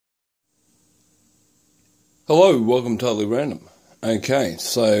Hello, welcome to Totally Random. Okay,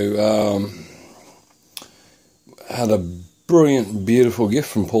 so had a brilliant, beautiful gift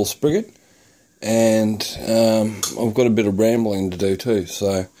from Paul Spriggett, and I've got a bit of rambling to do too,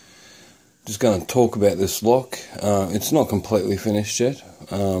 so just going to talk about this lock. It's not completely finished yet,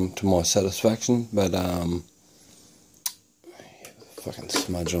 to my satisfaction, but fucking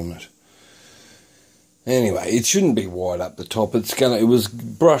smudge on it. Anyway, it shouldn't be wide up the top. It was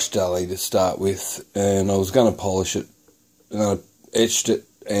brushed dully to start with, and I was going to polish it, and I etched it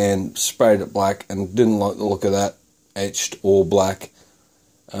and sprayed it black, and didn't like the look of that, etched or black.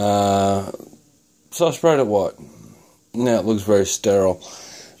 So I sprayed it white. Now it looks very sterile.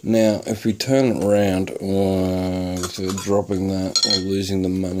 Now, if we turn it around, if we're dropping that or losing the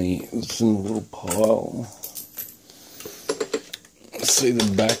money, it's in a little pile. See the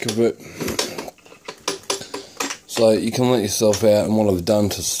back of it. So you can let yourself out, and what I've done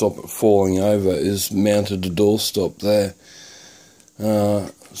to stop it falling over is mounted a doorstop there.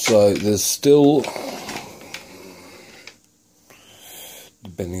 So there's still,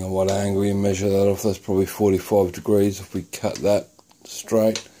 depending on what angle you measure that off, that's probably 45 degrees if we cut that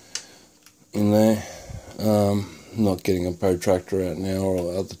straight in there. Not getting a protractor out now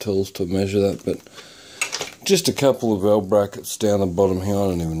or other tools to measure that, but just a couple of L brackets down the bottom here. I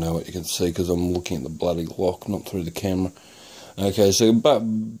don't even know what you can see because I'm looking at the bloody lock, not through the camera. Okay, so but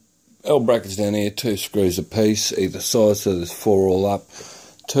L brackets down here, 2 screws a piece either side, so there's 4 all up.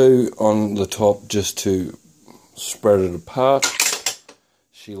 2 on the top just to spread it apart.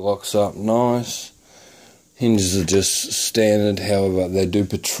 She locks up nice. Hinges are just standard, however they do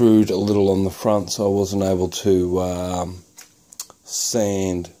protrude a little on the front, so I wasn't able to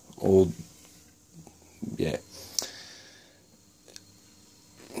sand or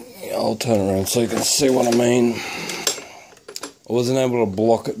I'll turn around so you can see what I mean. I wasn't able to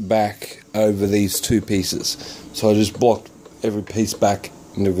block it back over these 2 pieces, so I just blocked every piece back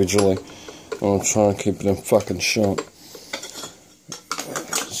individually. I'm trying to keep it in fucking shot.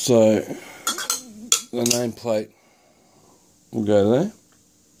 So the nameplate will go there,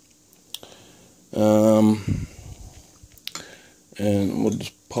 and we'll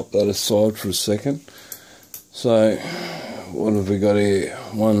just pop that aside for a second. So what have we got here?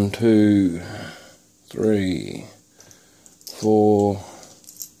 1, 2, 3, 4,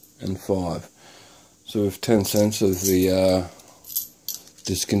 and 5. So with 10 cents of the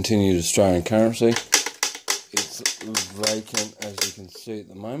discontinued Australian currency, it's vacant as you can see at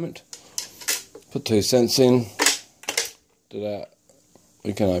the moment. Put 2 cents in,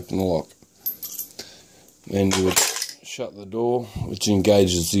 we can open the lock. Then you would shut the door, which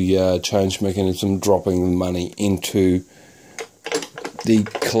engages the change mechanism, dropping the money into the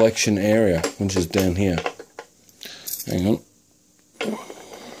collection area, which is down here. Hang on.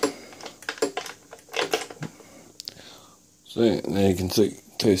 So there you can see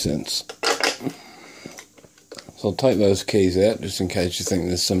 2 cents. So I'll take those keys out just in case you think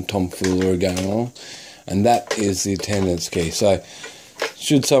there's some tomfoolery going on, and that is the attendance key. So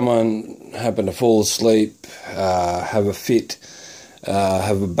should someone happen to fall asleep, have a fit,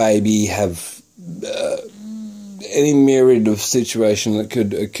 have a baby, have any myriad of situation that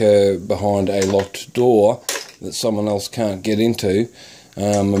could occur behind a locked door that someone else can't get into,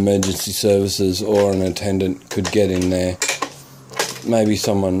 emergency services or an attendant could get in there. Maybe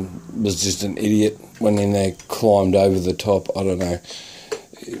someone was just an idiot, went in there, climbed over the top, I don't know.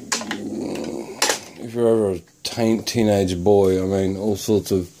 If you're ever a teenage boy, I mean, all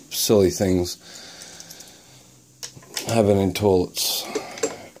sorts of silly things happen in toilets.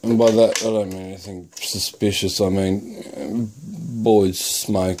 And by that, I don't mean anything suspicious. I mean, boys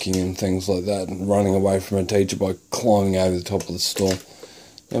smoking and things like that, and running away from a teacher by climbing over the top of the stall.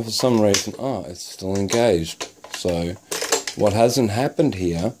 And for some reason, it's still engaged. So what hasn't happened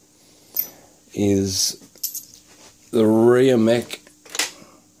here is the rear mech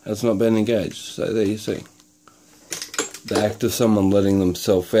has not been engaged. So there you see. The act of someone letting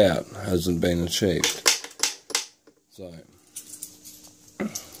themselves out hasn't been achieved. So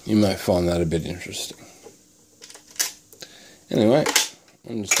you may find that a bit interesting. Anyway,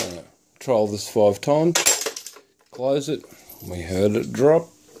 I'm just going to trial this 5 times. Close it. We heard it drop.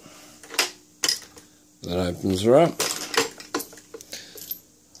 That opens her up.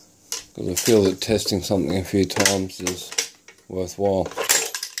 Because I feel that testing something a few times is worthwhile.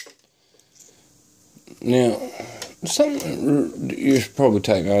 Now, something you should probably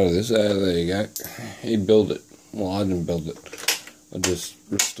take note of this. There you go. He built it. Well, I didn't build it. I just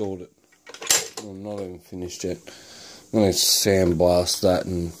restored it. I'm not even finished yet. I'm going to sandblast that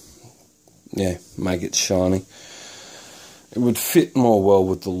and, make it shiny. It would fit more well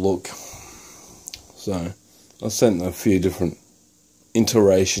with the look. So, I sent them a few different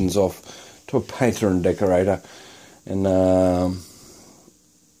iterations off to a painter and decorator, and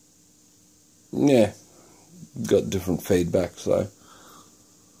yeah, got different feedback. So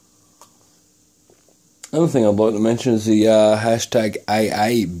another thing I'd like to mention is the hashtag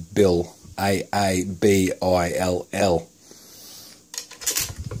AABill, AABILL,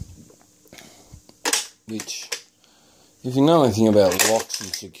 which, if you know anything about locks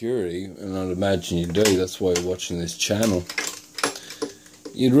and security, and I'd imagine you do, that's why you're watching this channel,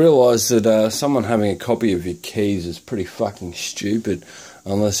 you'd realise that someone having a copy of your keys is pretty fucking stupid,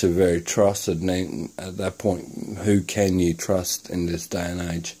 unless you're very trusted, and at that point, who can you trust in this day and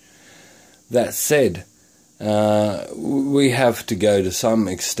age? That said, we have to go to some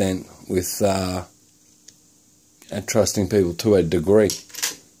extent with trusting people to a degree.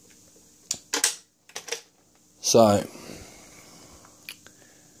 So,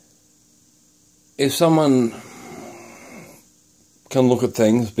 if someone can look at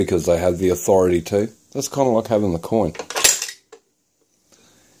things because they have the authority to, that's kind of like having the coin.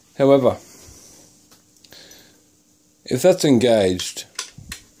 However, if that's engaged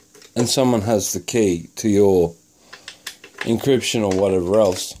and someone has the key to your encryption or whatever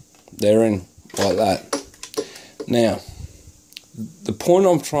else, they're in like that. Now, the point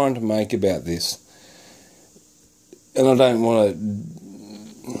I'm trying to make about this, and I don't want to,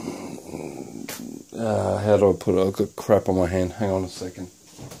 how do I put it? I've got crap on my hand. Hang on a second.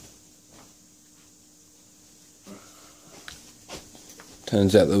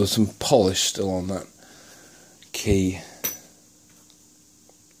 Turns out there was some polish still on that key.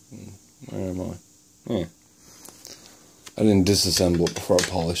 Where am I? Yeah. I didn't disassemble it before I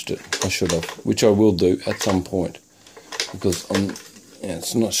polished it. I should have, which I will do at some point, because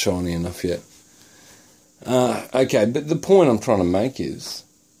it's not shiny enough yet. Okay, but the point I'm trying to make is,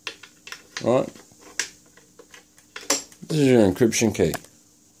 right, this is your encryption key.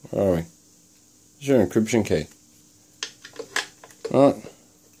 Where are we? This is your encryption key. Right,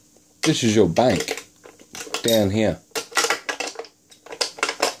 this is your bank down here.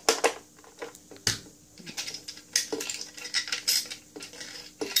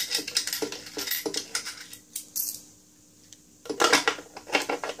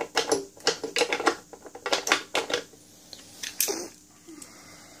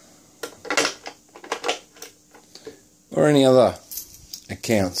 Or any other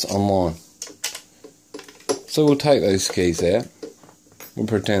accounts online. So we'll take those keys out. We'll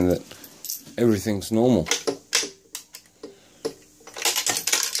pretend that everything's normal.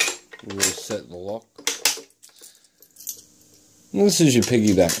 We'll reset the lock. And this is your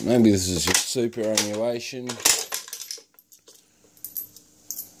piggy bank. Maybe this is your superannuation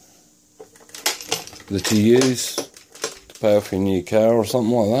that you use to pay off your new car or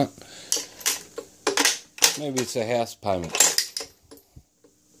something like that. Maybe it's a house payment.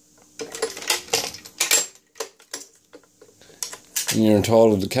 And you're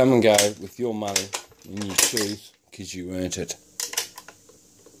entitled to come and go with your money when you choose, because you earned it.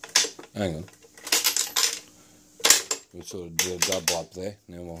 Hang on. We sort of did a double up there.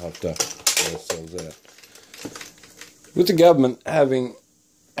 Now we'll have to get ourselves out. With the government having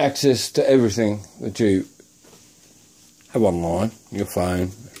access to everything that you have online, your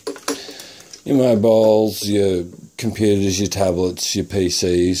phone, your mobiles, your computers, your tablets, your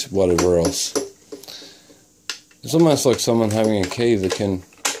PCs, whatever else. It's almost like someone having a key that can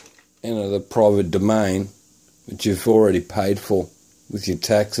enter the private domain that you've already paid for with your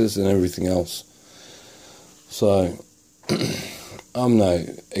taxes and everything else. So, I'm no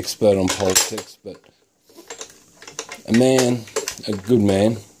expert on politics, but a good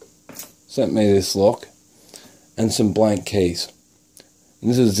man, sent me this lock and some blank keys. And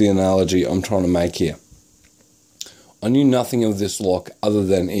this is the analogy I'm trying to make here. I knew nothing of this lock other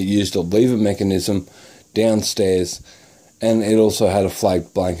than it used a lever mechanism downstairs, and it also had a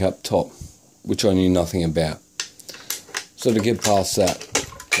flag blank up top, which I knew nothing about. So to get past that,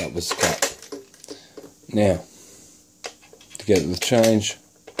 that was cut. Now, to get the change,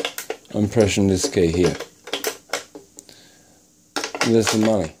 I'm pressing this key here. And there's the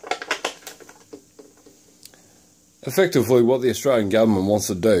money. Effectively, what the Australian government wants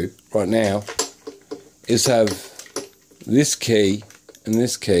to do right now is have this key and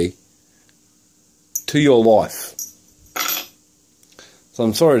this key to your life. So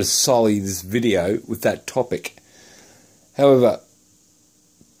I'm sorry to sully this video with that topic. However,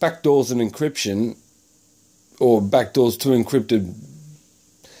 backdoors and encryption, or backdoors to encrypted,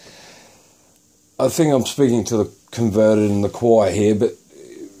 I think I'm speaking to the converted and the choir here, but,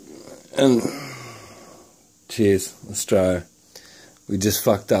 and cheers, Australia. We just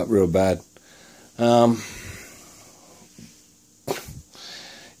fucked up real bad.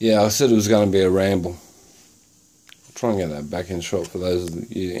 Yeah, I said it was going to be a ramble. I'll try and get that back in shot for those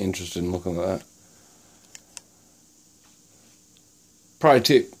of you interested in looking at that. Pro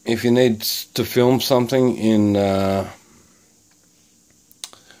tip, if you need to film something in that's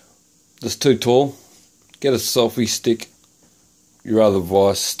too tall, get a selfie stick, your other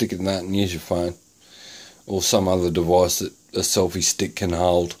device, stick it in that and use your phone. Or some other device that a selfie stick can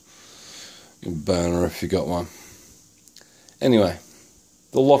hold. Your burner if you got one. Anyway,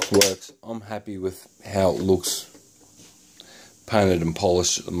 the lock works. I'm happy with how it looks painted and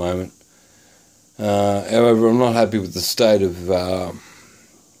polished at the moment. However, I'm not happy with the state of the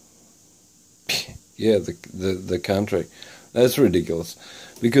country. That's ridiculous.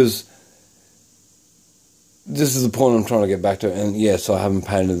 Because this is the point I'm trying to get back to, and yes, I haven't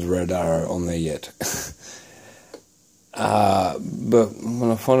painted the red arrow on there yet. But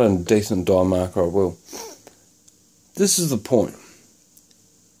when I find a decent dye marker, I will. This is the point.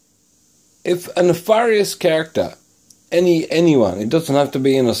 If a nefarious character, anyone, it doesn't have to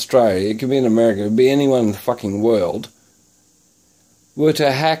be in Australia, it could be in America, it could be anyone in the fucking world, were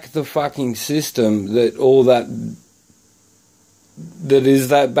to hack the fucking system that is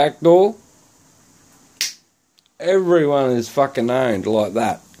that back door, everyone is fucking owned like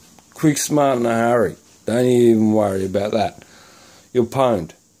that. Quick, smart, in a hurry. Don't even worry about that. You're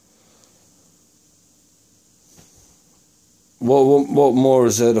pwned. What more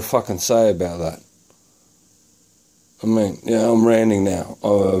is there to fucking say about that? I mean, yeah, I'm ranting now.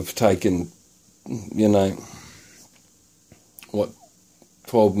 I've taken,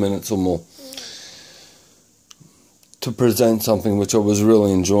 12 minutes or more to present something which I was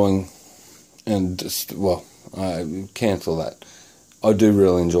really enjoying, and just, I cancel that. I do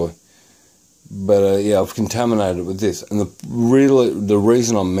really enjoy. But yeah, I've contaminated it with this, and the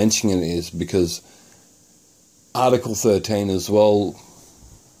reason I'm mentioning it is because Article 13 as well.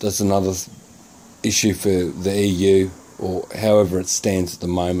 That's another issue for the EU, or however it stands at the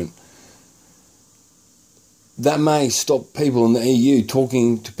moment. That may stop people in the EU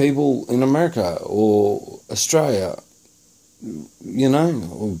talking to people in America or Australia.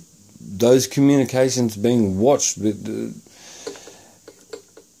 Or those communications being watched with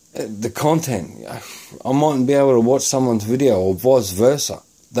the content. I mightn't be able to watch someone's video or vice versa.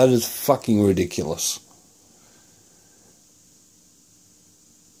 That is fucking ridiculous.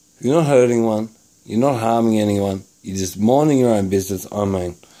 You're not hurting anyone. You're not harming anyone. You're just minding your own business. I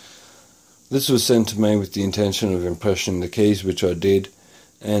mean, this was sent to me with the intention of impressioning the keys, which I did,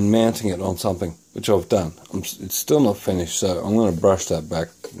 and mounting it on something, which I've done. It's still not finished, so I'm going to brush that back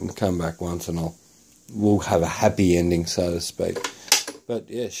and come back once, and we'll have a happy ending, so to speak.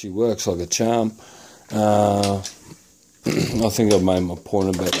 But yeah, she works like a charm. I think I've made my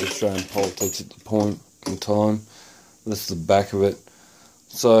point about Australian politics at the point in time. That's the back of it.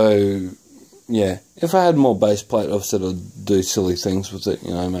 So, yeah, if I had more base plate, I've said I'd do silly things with it,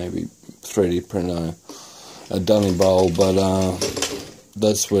 maybe 3D print a dunny bowl, but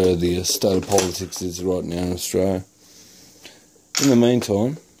that's where the state of politics is right now in Australia. In the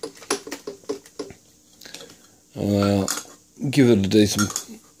meantime, give it a decent,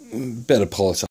 better polish.